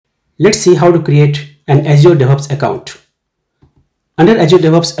Let's see how to create an Azure DevOps account. Under Azure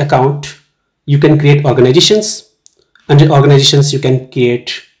DevOps account, you can create organizations. Under organizations, you can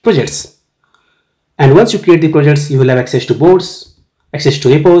create projects. And once you create the projects, you will have access to boards, access to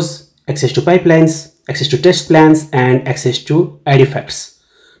repos, access to pipelines, access to test plans, and access to artifacts.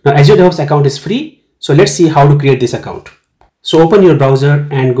 Now, Azure DevOps account is free. So let's see how to create this account. So open your browser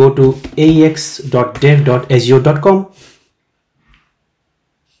and go to aex.dev.azure.com.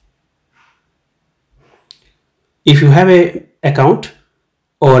 If you have an account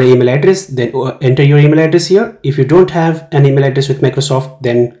or email address, then enter your email address here. If you don't have an email address with Microsoft,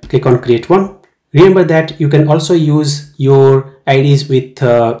 then click on create one. Remember that you can also use your IDs with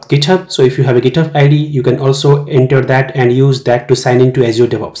GitHub. So if you have a GitHub ID, you can also enter that and use that to sign into Azure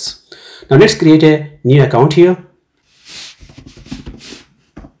DevOps. Now let's create a new account here.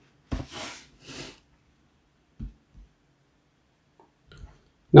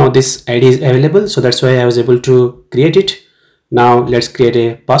 Now this ID is available, so that's why I was able to create it. Now let's create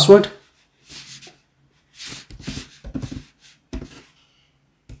a password.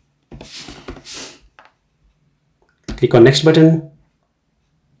 Click on next button.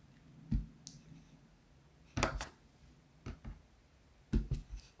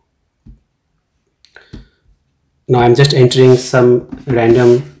 Now I'm just entering some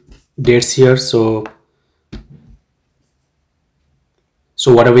random dates here. So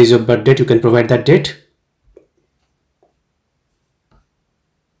whatever is your birth date, you can provide that date.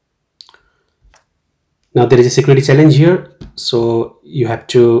 Now there is a security challenge here. So you have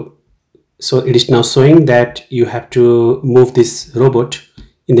to, so it is now showing that you have to move this robot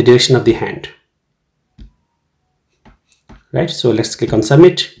in the direction of the hand. Right, so let's click on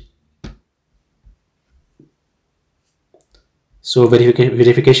submit. So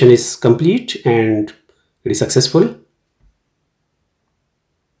verification is complete and it is successful.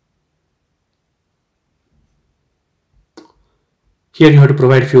 Here you have to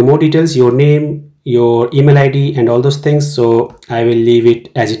provide a few more details, your name, your email ID, and all those things. So I will leave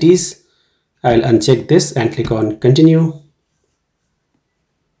it as it is. I'll uncheck this and click on continue.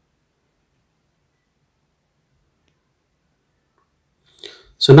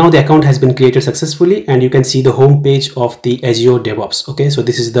 So now the account has been created successfully and you can see the home page of the Azure DevOps. Okay, so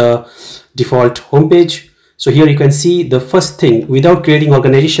this is the default home page. So here you can see the first thing, without creating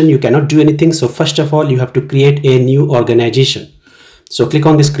organization, you cannot do anything. So first of all, you have to create a new organization. So click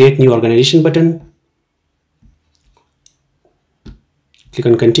on this create new organization button. Click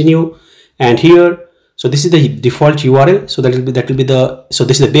on continue. And here, so this is the default URL. So this is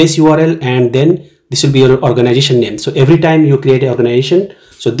the base URL, and then this will be your organization name. So every time you create an organization,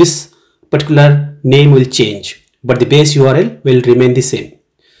 so this particular name will change, but the base URL will remain the same.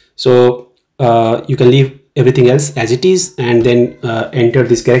 So you can leave everything else as it is, and then enter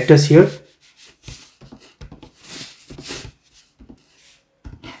these characters here.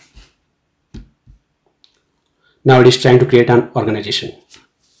 Now it is trying to create an organization.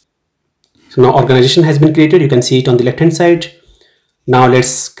 So now organization has been created. You can see it on the left hand side. Now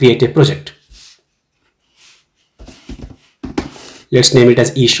let's create a project. Let's name it as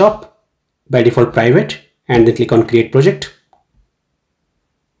eShop, by default private, and then click on create project.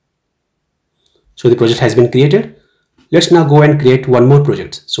 So the project has been created. Let's now go and create one more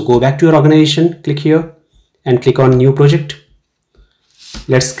project. So go back to your organization, click here and click on new project.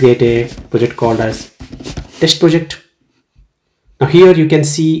 Let's create a project called as test project. Now here you can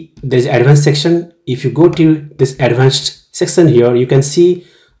see there's advanced section. If you go to this advanced section here, you can see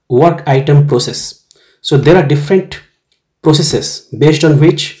work item process. So there are different processes based on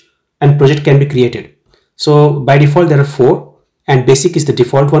which a project can be created. So by default there are 4, and basic is the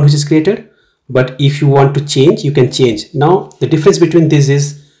default one which is created. But if you want to change, you can change. Now the difference between this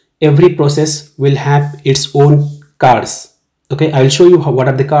is every process will have its own cards. Okay, I will show you what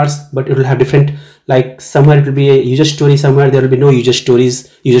are the cards, but it will have different, like somewhere it will be a user story, somewhere there will be no user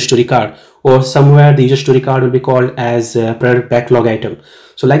story card, or somewhere the user story card will be called as a product backlog item.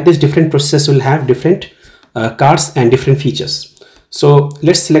 So like this, different processes will have different cards and different features. So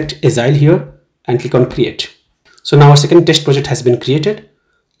let's select Agile here and click on create. So now our second test project has been created.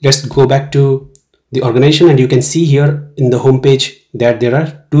 Let's go back to the organization, and you can see here in the home page that there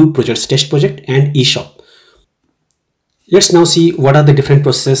are 2 projects, test project and eShop. Let's now see what are the different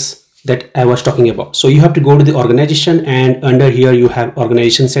processes that I was talking about. So you have to go to the organization, and under here you have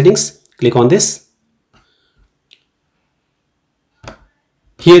organization settings. Click on this.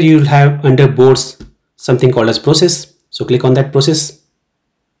 Here you will have under boards something called as process. So click on that process.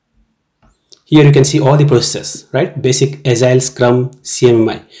 Here you can see all the processes, right? Basic, Agile, Scrum,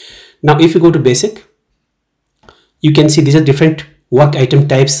 CMMI. Now if you go to basic, you can see these are different work item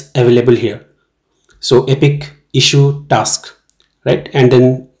types available here. So epic, issue, task, right? And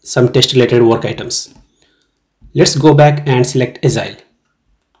then some test related work items. Let's go back and select Agile.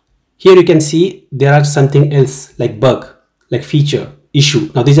 Here you can see there are something else like bug, like feature,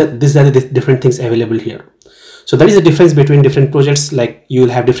 issue. Now these are the different things available here. So that is the difference between different projects. Like you will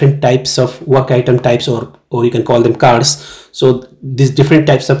have different types of work item types, or you can call them cards. So these different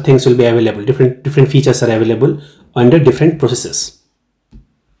types of things will be available. Different features are available under different processes.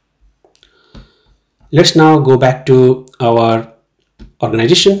 Let's now go back to our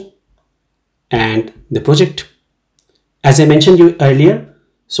organization and the project. As I mentioned you earlier,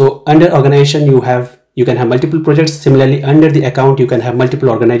 so under organization you can have multiple projects. Similarly, under the account you can have multiple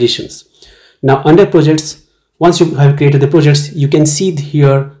organizations. Now under projects, once you have created the projects, you can see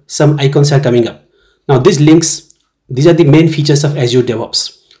here some icons are coming up. Now these links, these are the main features of Azure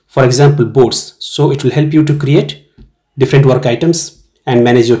DevOps. For example, boards. So it will help you to create different work items and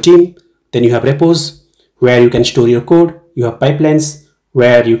manage your team. Then you have repos where you can store your code. You have pipelines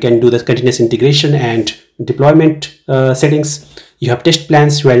where you can do the continuous integration and deployment settings. You have test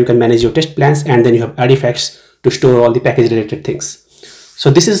plans where you can manage your test plans, and then you have artifacts to store all the package related things. So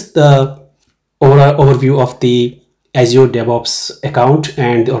this is the overall overview of the Azure DevOps account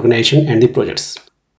and the organization and the projects.